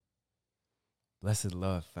Blessed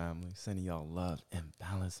love, family. Sending y'all love and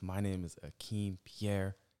balance. My name is Akeem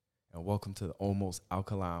Pierre, and welcome to the Almost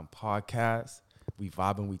Alkaline podcast. We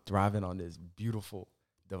vibing, we thriving on this beautiful,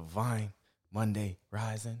 divine Monday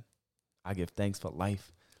rising. I give thanks for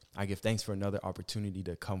life. I give thanks for another opportunity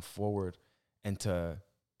to come forward and to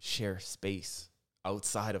share space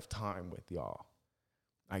outside of time with y'all.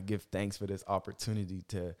 I give thanks for this opportunity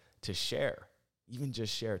to share, even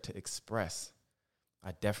just share, to express.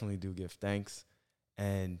 I definitely do give thanks.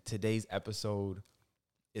 And today's episode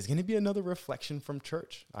is going to be another reflection from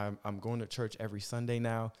church. I'm going to church every Sunday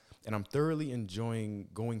now, and I'm thoroughly enjoying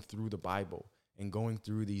going through the Bible and going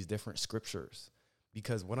through these different scriptures.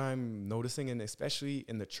 Because what I'm noticing, and especially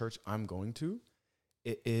in the church I'm going to,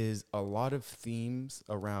 it is a lot of themes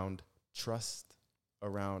around trust,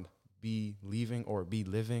 around believing or be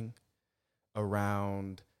living,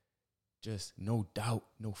 around just no doubt,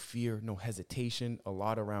 no fear, no hesitation, a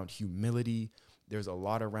lot around humility. There's a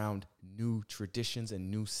lot around new traditions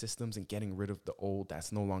and new systems and getting rid of the old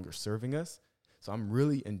that's no longer serving us. So I'm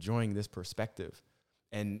really enjoying this perspective.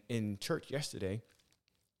 And in church yesterday,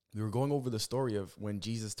 we were going over the story of when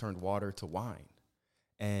Jesus turned water to wine.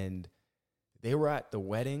 And they were at the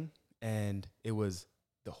wedding, and it was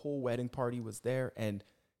the whole wedding party was there, and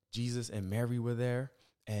Jesus and Mary were there.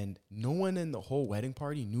 And no one in the whole wedding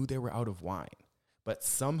party knew they were out of wine. But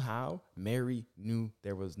somehow Mary knew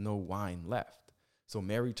there was no wine left. So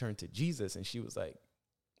Mary turned to Jesus and she was like,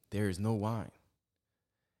 there is no wine.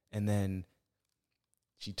 And then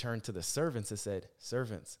she turned to the servants and said,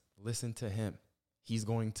 servants, listen to him. He's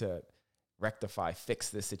going to rectify, fix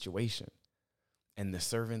this situation. And the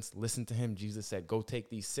servants listened to him. Jesus said, go take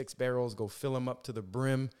these 6 barrels, go fill them up to the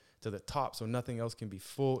brim, to the top, so nothing else can be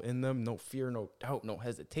full in them. No fear, no doubt, no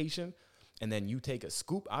hesitation. And then you take a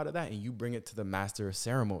scoop out of that and you bring it to the master of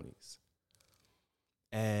ceremonies.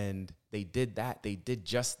 And they did that. They did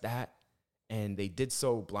just that. And they did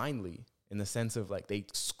so blindly, in the sense of like they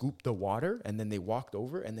scooped the water and then they walked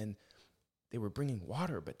over and then they were bringing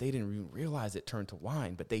water, but they didn't even realize it turned to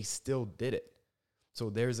wine, but they still did it. So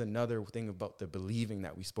there's another thing about the believing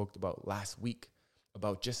that we spoke about last week,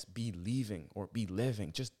 about just believing or be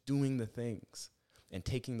living, just doing the things and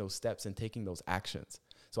taking those steps and taking those actions.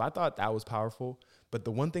 So I thought that was powerful. But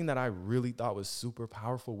the one thing that I really thought was super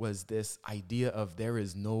powerful was this idea of there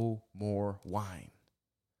is no more wine.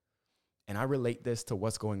 And I relate this to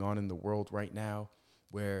what's going on in the world right now,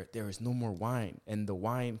 where there is no more wine. And the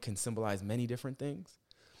wine can symbolize many different things.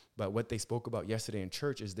 But what they spoke about yesterday in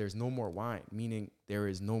church is there's no more wine, meaning there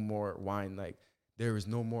is no more wine, like there is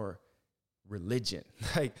no more religion.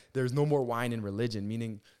 Like there's no more wine in religion,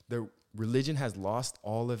 meaning the religion has lost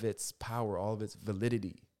all of its power, all of its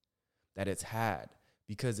validity that it's had,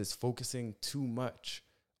 because it's focusing too much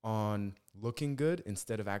on looking good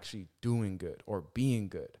instead of actually doing good or being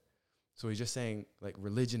good. So he's just saying like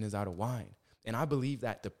religion is out of wine. And I believe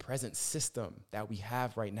that the present system that we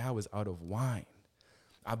have right now is out of wine.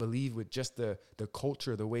 I believe with just the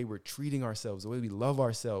culture, the way we're treating ourselves, the way we love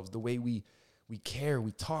ourselves, the way we care,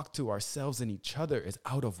 we talk to ourselves and each other is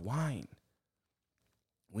out of wine.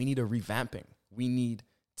 We need a revamping. We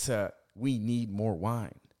need more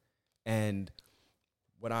wine. And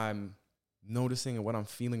what I'm noticing and what I'm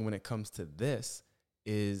feeling when it comes to this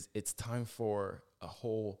is it's time for a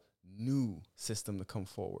whole new system to come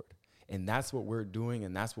forward. And that's what we're doing,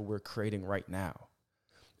 and that's what we're creating right now.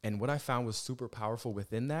 And what I found was super powerful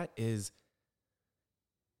within that is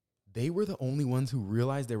they were the only ones who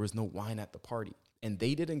realized there was no wine at the party. And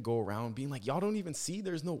they didn't go around being like, y'all don't even see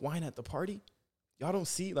there's no wine at the party. Y'all don't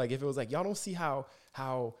see, like if it was like, y'all don't see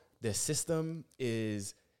how the system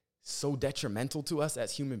is so detrimental to us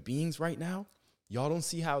as human beings right now. Y'all don't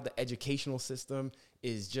see how the educational system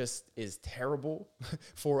is terrible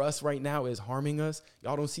for us right now, is harming us.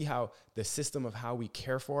 Y'all don't see how the system of how we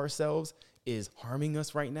care for ourselves is harming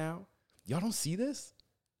us right now. Y'all don't see this?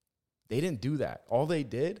 They didn't do that. All they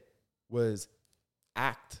did was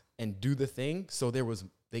act and do the thing so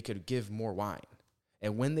they could give more wine.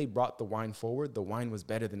 And when they brought the wine forward, the wine was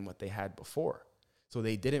better than what they had before. So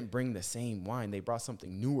they didn't bring the same wine. They brought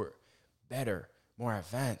something newer, better, more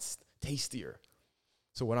advanced, tastier.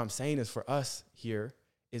 So what I'm saying is for us here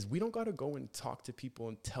is we don't got to go and talk to people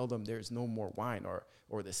and tell them there's no more wine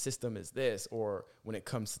or the system is this, or when it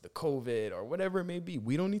comes to the COVID or whatever it may be.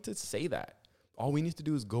 We don't need to say that. All we need to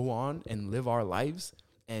do is go on and live our lives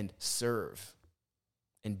and serve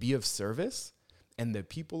and be of service. And the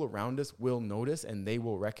people around us will notice and they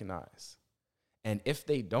will recognize. And if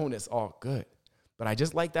they don't, it's all good. But I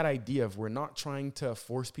just like that idea of we're not trying to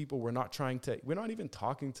force people. We're not even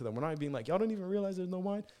talking to them. We're not being like, y'all don't even realize there's no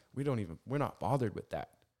wine. We're not bothered with that.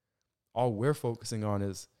 All we're focusing on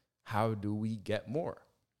is how do we get more,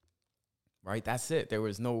 right? That's it. There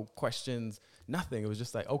was no questions, nothing. It was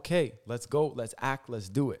just like, okay, let's go, let's act, let's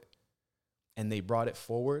do it. And they brought it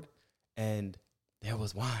forward, and there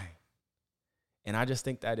was wine. And I just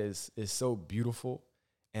think that is so beautiful.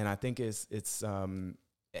 And I think it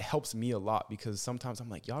helps me a lot, because sometimes I'm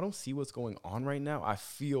like, y'all don't see what's going on right now. I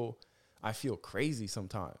feel crazy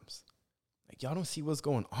sometimes. Like, y'all don't see what's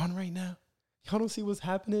going on right now. Y'all don't see what's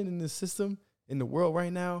happening in the system, in the world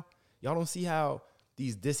right now. Y'all don't see how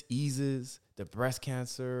these diseases, the breast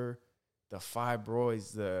cancer, the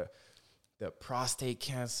fibroids, the prostate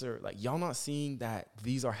cancer, like, y'all not seeing that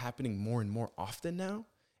these are happening more and more often now?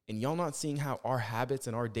 And y'all not seeing how our habits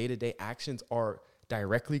and our day-to-day actions are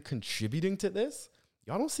directly contributing to this?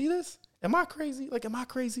 Y'all don't see this? Am I crazy? Like, am I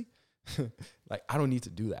crazy? Like, I don't need to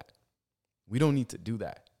do that. We don't need to do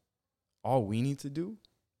that. All we need to do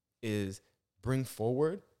is bring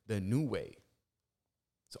forward the new way.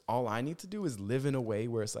 So all I need to do is live in a way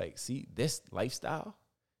where it's like, see, this lifestyle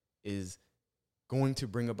is going to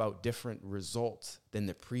bring about different results than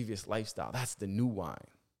the previous lifestyle. That's the new wine.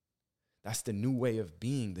 That's the new way of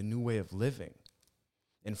being, the new way of living.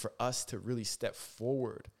 And for us to really step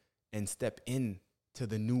forward and step in to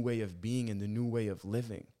the new way of being and the new way of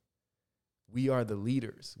living, we are the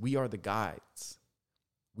leaders. We are the guides.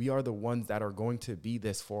 We are the ones that are going to be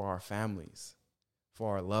this for our families,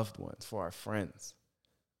 for our loved ones, for our friends.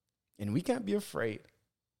 And we can't be afraid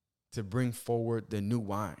to bring forward the new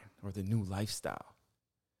wine or the new lifestyle.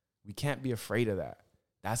 We can't be afraid of that.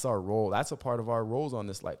 That's our role. That's a part of our roles on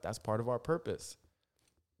this life. That's part of our purpose.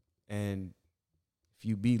 And if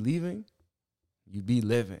you be leaving, you be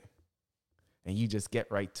living. And you just get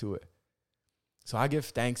right to it. So I give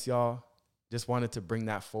thanks, y'all. Just wanted to bring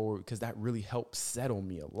that forward, because that really helped settle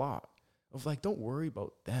me a lot. Of like, don't worry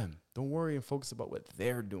about them. Don't worry and focus about what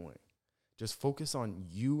they're doing. Just focus on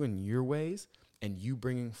you and your ways, and you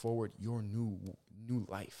bringing forward your new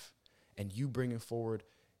life, and you bringing forward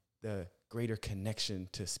the greater connection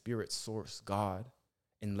to spirit source, God,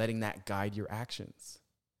 and letting that guide your actions.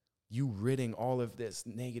 You ridding all of this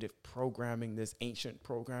negative programming, this ancient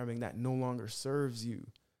programming that no longer serves you,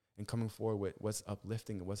 and coming forward with what's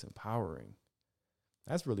uplifting and what's empowering.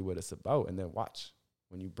 That's really what it's about. And then watch,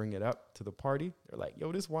 when you bring it up to the party, they're like,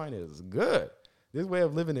 yo, this wine is good. This way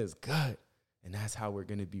of living is good. And that's how we're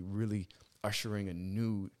going to be really ushering a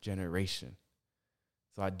new generation.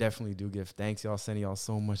 So I definitely do give thanks, y'all. Sending y'all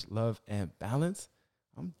so much love and balance.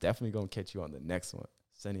 I'm definitely going to catch you on the next one.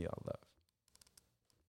 Sending y'all love.